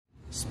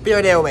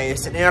Spirit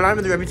Airways, an airline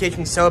with a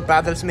reputation so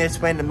bad that it's made its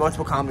way into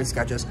multiple comedy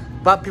sketches,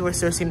 but people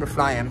still seem to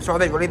fly them. So are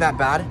they really that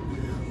bad?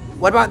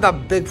 What about the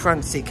big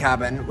front seat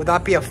cabin? Would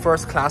that be a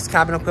first class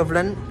cabin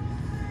equivalent?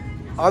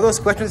 All those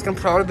questions can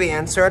probably be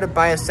answered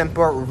by a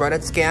simple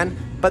Reddit scan,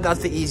 but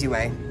that's the easy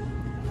way.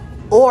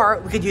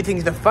 Or we could do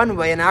things the fun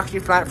way and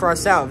actually fly it for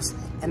ourselves.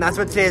 And that's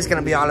what today is going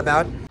to be all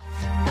about.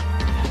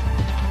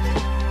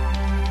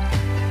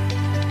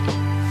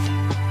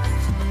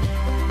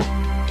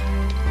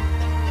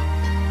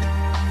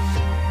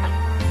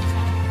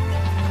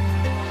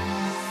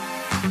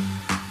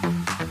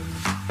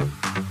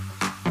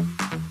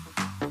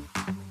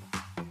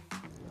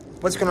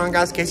 What's going on,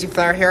 guys? Casey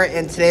Flyer here,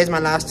 and today is my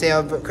last day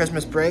of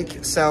Christmas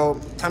break,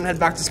 so time to head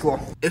back to school.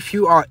 If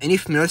you are any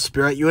familiar with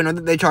Spirit, you will know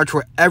that they charge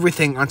for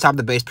everything on top of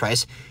the base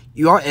price.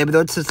 You are able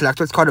though to select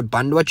what's called a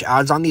bundle, which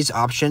adds on these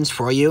options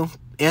for you,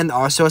 and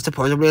also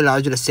supposedly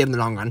allows you to save in the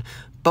long run.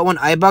 But when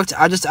I booked,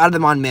 I just added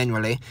them on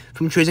manually,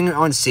 from choosing your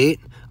own seat,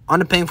 on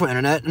to paying for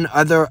internet, and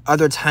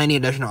other tiny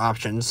additional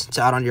options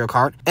to add onto your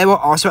cart. It will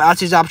also add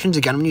these options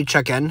again when you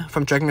check in,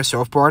 from checking a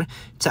surfboard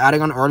to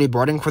adding on early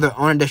boarding for their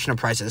own additional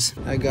prices.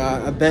 I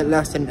got a bit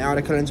less than an hour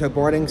to cut into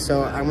boarding,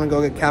 so I'm gonna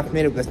go get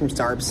caffeinated with some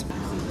Starbs.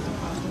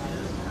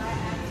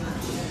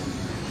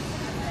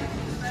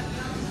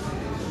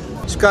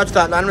 Scratch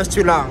that, line was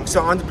too long,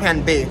 so on to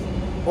plan B.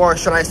 Or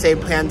should I say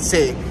plan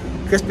C.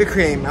 Krispy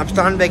Kreme. I'm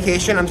still on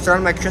vacation, I'm still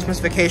on my Christmas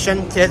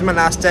vacation. Today's my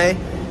last day,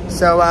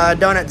 so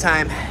donut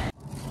time.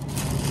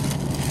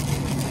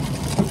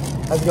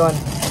 How's it going?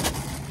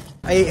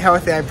 I eat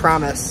healthy, I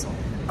promise.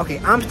 Okay,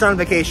 I'm still on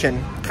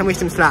vacation. Cut me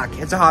some slack.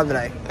 It's a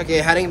holiday. Okay,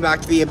 heading back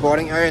to the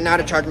boarding area now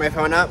to charge my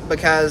phone up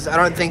because I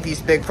don't think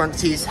these big front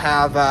seats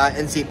have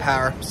in-seat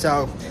power.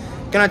 So,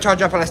 gonna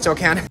charge up while I still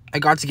can. I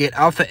got to get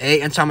Alpha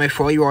 8 and saw my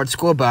 4-year-old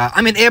school bus.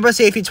 I mean, Airbus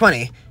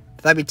A320.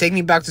 That'd be taking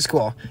me back to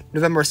school.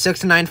 November 6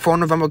 to 9, 4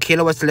 November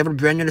Kilo was delivered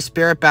brand new to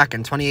Spirit back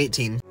in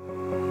 2018.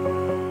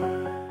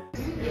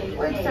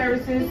 Quick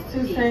services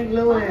to St.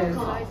 Louis.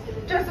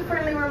 Just a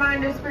friendly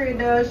reminder, Spirit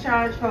does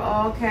charge for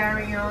all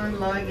carry-on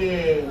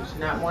luggage.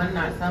 Not one,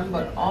 not some,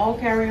 but all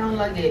carry-on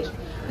luggage.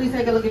 Please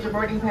take a look at your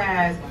boarding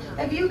pass.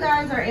 If you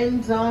guys are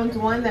in zones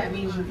 1, that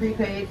means you're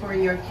prepaid for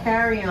your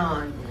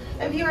carry-on.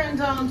 If you're in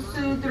zones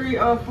 2, 3,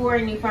 or 4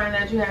 and you find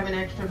that you have an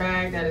extra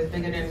bag that is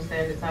bigger than the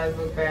standard size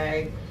book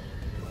bag,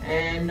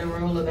 and the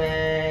ruler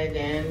bag,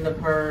 and the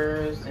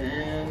purse,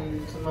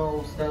 and some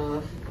old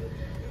stuff,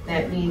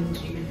 that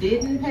means you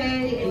didn't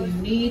pay and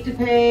you need to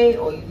pay,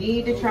 or you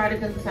need to try to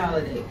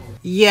consolidate.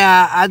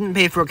 Yeah, I didn't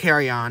pay for a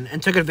carry-on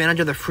and took advantage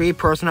of the free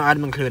personal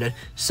item included,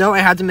 so I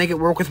had to make it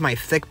work with my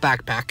thick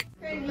backpack.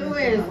 St.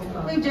 Louis,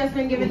 we've just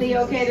been given the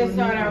okay to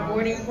start our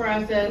boarding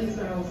process,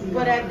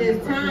 but at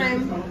this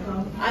time,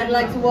 I'd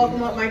like to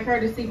welcome up my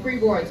courtesy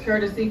freeboards.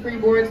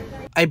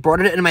 I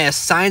boarded it in my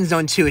assigned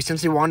zone 2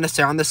 since we wanted to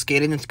stay on the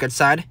skating and good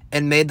side,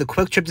 and made the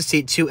quick trip to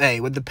seat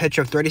 2A with the pitch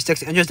of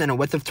 36 inches and a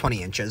width of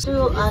 20 inches.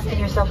 Do asking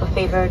yourself a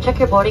favor, check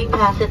your boarding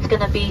pass. It's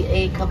gonna be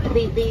a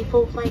completely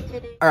full flight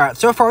today. Alright,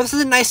 so far this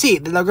is a nice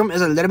seat. The legroom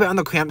is a little bit on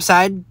the cramped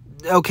side.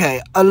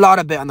 Okay, a lot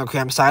of bit on the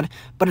cramped side,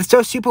 but it's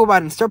still super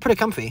wide and still pretty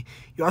comfy.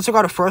 You also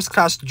got a first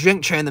class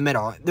drink tray in the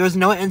middle. There's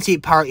no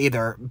in-seat power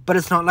either, but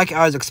it's not like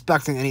I was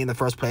expecting any in the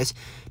first place.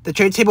 The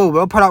tray table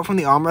will pull out from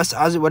the armrest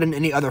as it would in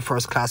any other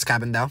first class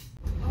cabin though.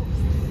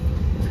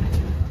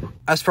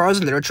 As far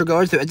as literature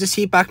goes, there is a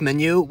seat back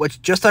menu,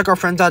 which just like our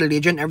friends at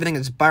Allegiant, everything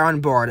is buy on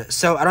board.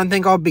 So I don't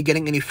think I'll be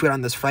getting any food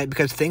on this flight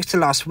because thanks to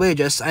lost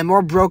wages, I'm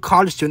more broke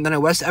college student than I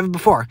was ever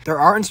before. There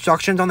are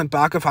instructions on the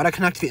back of how to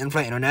connect to the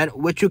in-flight internet,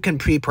 which you can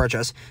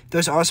pre-purchase.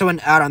 There's also an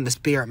ad on the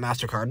Spirit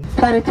MasterCard.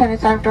 Flight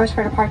attendants out of doors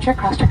for departure,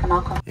 cross-check and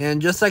Malcolm.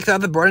 And just like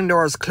that, the boarding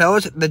door was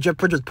closed, the jet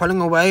bridge was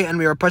pulling away, and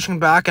we were pushing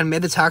back and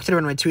made the taxi to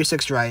runway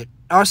 26 right.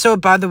 Also,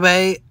 by the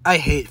way, I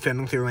hate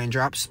filming through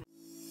raindrops.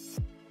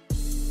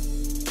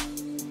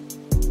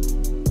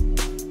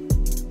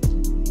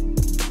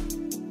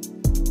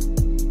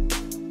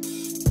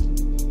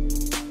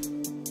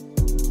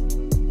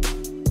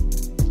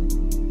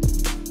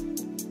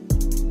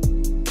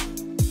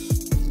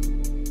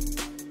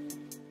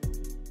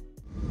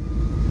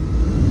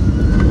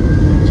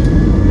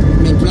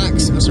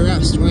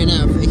 Arrest, right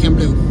now, ACAM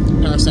Blue,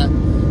 Parasat.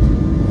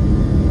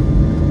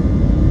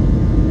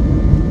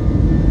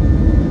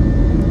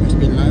 Must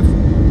be live.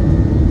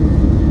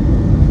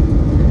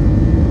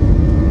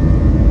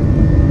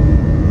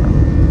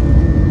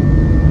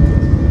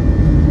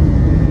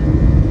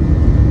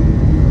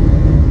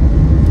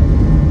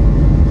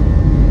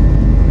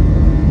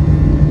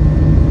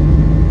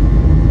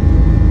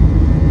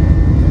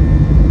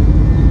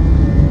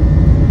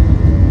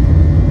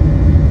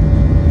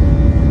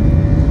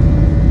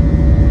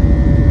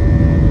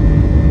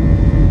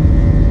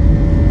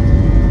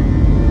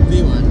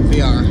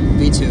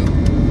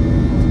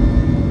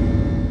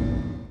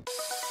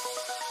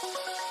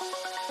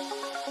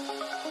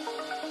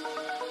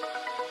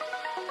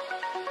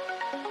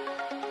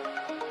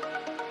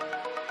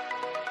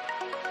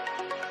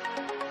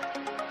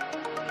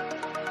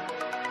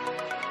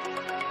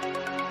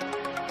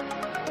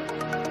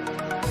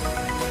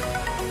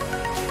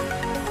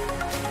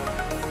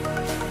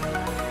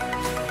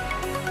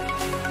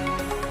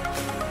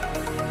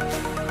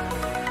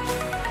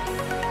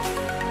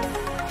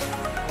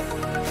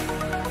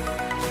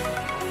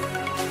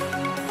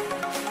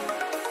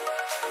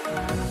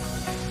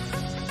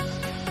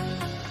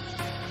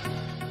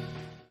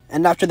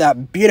 And after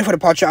that beautiful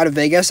departure out of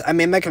Vegas, I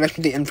made my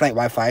connection to the in-flight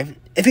Wi-Fi.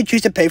 If you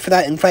choose to pay for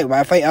that in-flight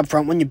Wi-Fi up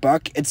front when you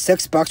book, it's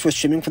 $6 for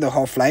streaming for the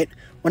whole flight.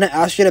 When it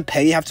asks you to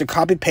pay, you have to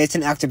copy-paste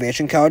an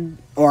activation code,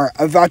 or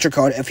a voucher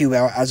code, if you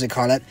will, as they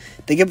call it.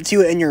 They give it to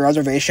you in your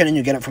reservation, and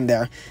you get it from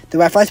there. The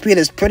Wi-Fi speed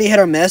is pretty hit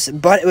or miss,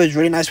 but it was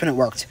really nice when it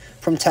worked.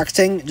 From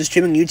texting to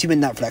streaming YouTube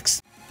and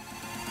Netflix.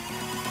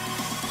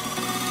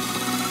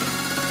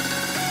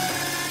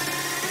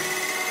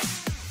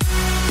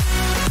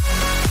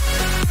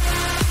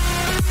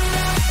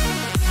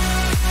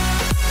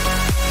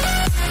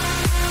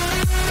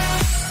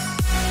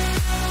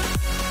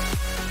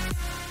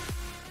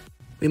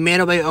 We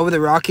made our way over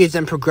the Rockies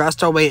and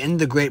progressed our way into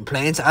the Great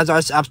Plains as I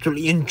was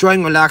absolutely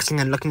enjoying relaxing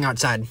and looking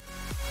outside.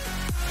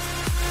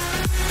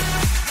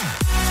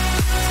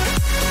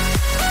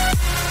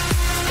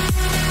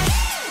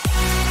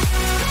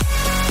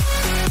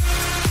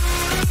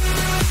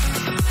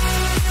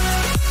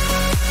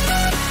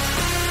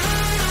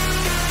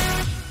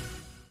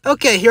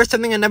 Okay, here's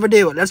something I never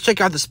do. Let's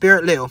check out the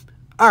Spirit Loo.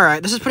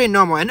 Alright, this is pretty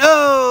normal, and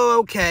oh,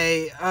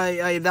 okay,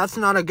 that's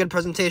not a good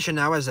presentation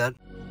now, is it?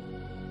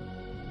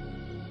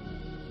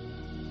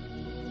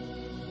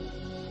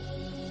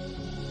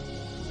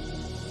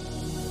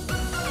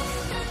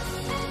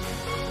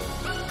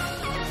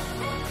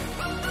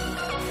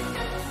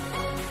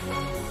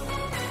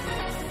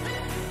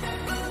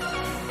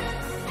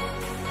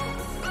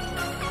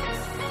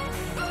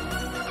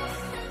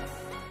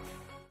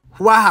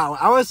 Wow,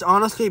 I was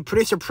honestly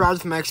pretty surprised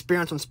with my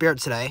experience on Spirit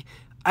today.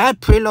 I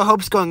had pretty low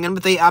hopes going in,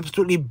 but they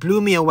absolutely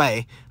blew me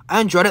away.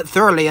 I enjoyed it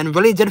thoroughly and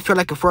really did feel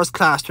like a first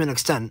class to an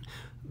extent.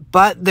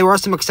 But there were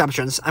some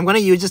exceptions. I'm going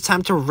to use this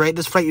time to rate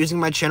this flight using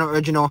my channel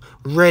original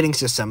rating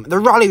system, the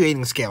Raleigh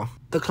rating scale.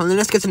 The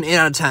cleanliness gets an 8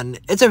 out of 10.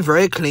 It's a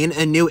very clean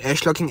and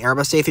new-ish looking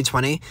Airbus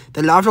A320.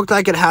 The lounge looked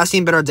like it has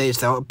seen better days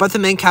though, but the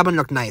main cabin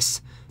looked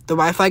nice. The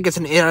Wi-Fi gets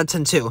an 8 out of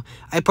 10 too.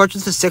 I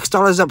purchased the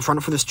 $6 up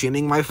front for the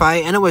streaming Wi-Fi,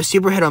 and it was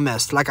super hit or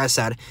miss, like I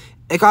said.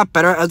 It got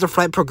better as the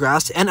flight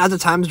progressed, and at the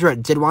times where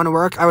it did want to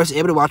work, I was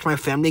able to watch my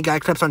Family Guy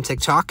clips on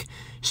TikTok,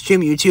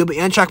 stream YouTube,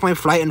 and check my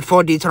flight in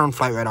full detail on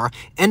Flight Radar,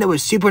 and it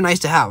was super nice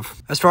to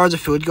have. As far as the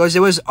food goes,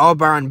 it was all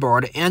bar on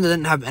board, and I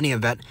didn't have any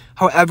of it.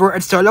 However,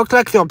 it still looked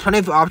like there were plenty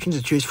of options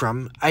to choose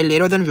from. I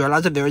later then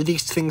realized that there were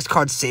these things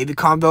called savvy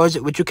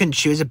combos, which you can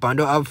choose a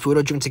bundle of food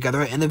or drink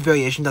together in the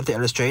variations that they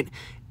illustrate.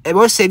 It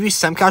will save you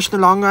some cash in the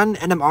long run,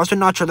 and I'm also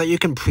not sure that you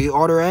can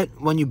pre-order it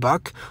when you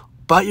book,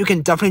 but you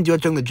can definitely do it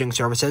during the drink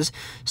services.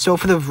 So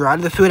for the variety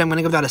of the food, I'm going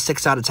to give that a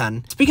 6 out of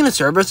 10. Speaking of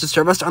service, the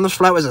service on this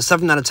flight was a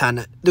 7 out of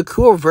 10. The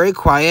crew were very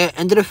quiet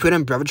and did a food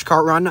and beverage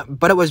cart run,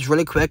 but it was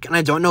really quick, and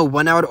I don't know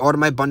when I would order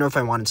my bundle if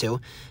I wanted to.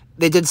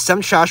 They did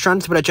some trash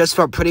runs, but it just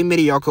felt pretty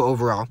mediocre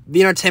overall.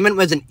 The entertainment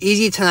was an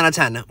easy 10 out of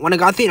 10. When I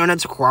got the internet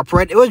to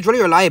cooperate, it was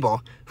really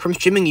reliable. From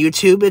streaming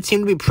YouTube, it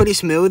seemed to be pretty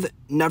smooth.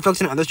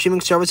 Netflix and other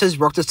streaming services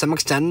worked to some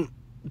extent,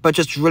 but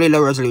just really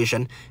low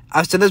resolution.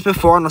 I've said this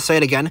before and I'll say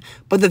it again,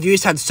 but the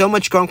views had so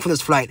much going for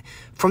this flight.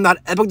 From that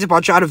epic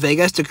departure out of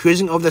Vegas to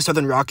cruising over the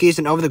Southern Rockies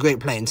and over the Great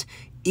Plains.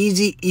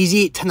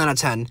 Easy 10 out of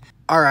 10.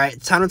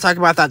 Alright, time to talk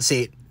about that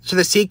seat. So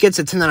the seat gets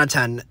a 10 out of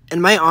 10. In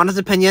my honest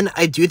opinion,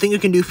 I do think you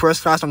can do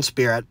first class on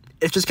Spirit.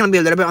 It's just going to be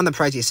a little bit on the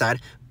pricey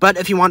side. But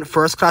if you want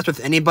first class with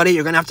anybody,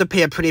 you're going to have to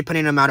pay a pretty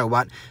penny no matter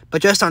what.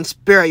 But just on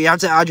Spirit, you have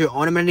to add your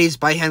own amenities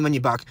by hand when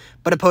you book.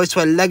 But opposed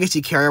to a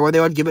legacy carrier where they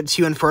would give it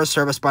to you in first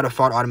service by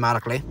default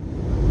automatically.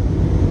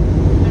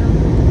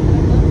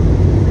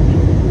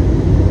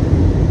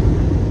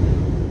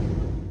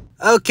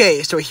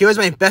 Okay, so here's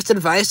my best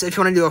advice if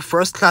you want to do a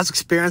first class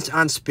experience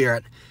on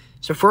Spirit.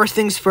 So first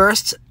things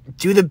first,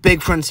 do the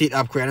big front seat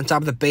upgrade on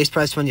top of the base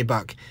price when you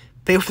book.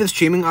 Pay for the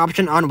streaming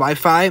option on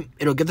Wi-Fi,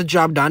 it'll get the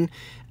job done.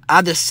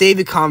 Add the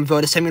savvy combo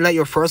to simulate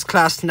your first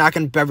class snack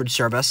and beverage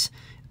service.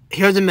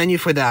 Here's the menu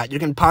for that. You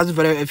can pause the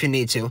video if you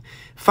need to.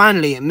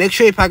 Finally, make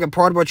sure you pack a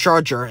portable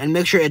charger and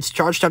make sure it's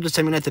charged up to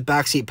simulate the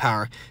backseat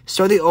power.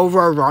 So the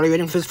overall Raleigh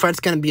rating for this flight is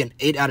going to be an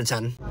 8 out of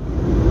 10.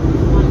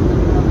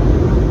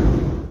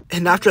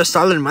 And after a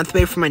solid month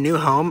away from my new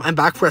home, I'm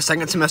back for a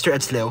second semester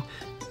at SLU.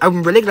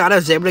 I'm really glad I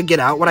was able to get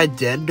out what I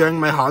did during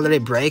my holiday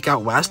break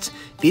out west.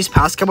 These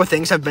past couple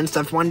things have been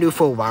stuff I want to do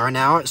for a while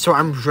now, so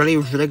I'm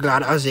really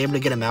glad I was able to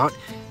get them out.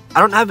 I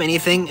don't have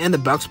anything in the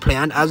books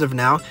planned as of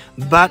now,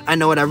 but I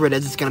know whatever it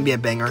is, it's going to be a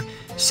banger.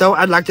 So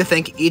I'd like to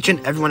thank each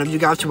and every one of you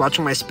guys for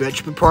watching my Spirit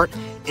Trip report,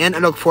 and I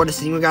look forward to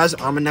seeing you guys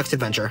on my next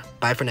adventure.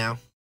 Bye for now.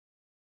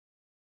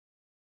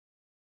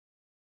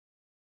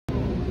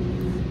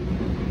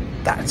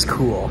 That's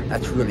cool.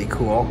 That's really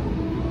cool.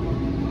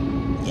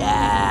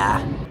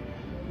 Yeah.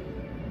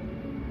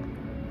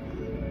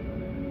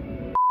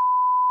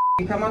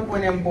 You come up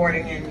with them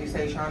boarding and you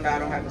say, Shonda, I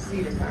don't have a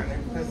seat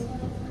assignment, because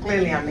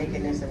clearly I'm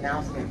making this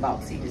announcement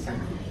about seat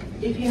assignment.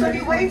 So if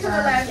you wait till the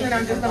last minute,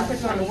 I'm just going to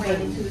put you on the wing.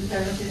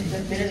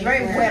 And it's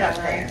very wet up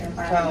there, so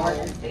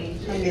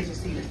come get your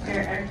seat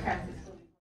assignment.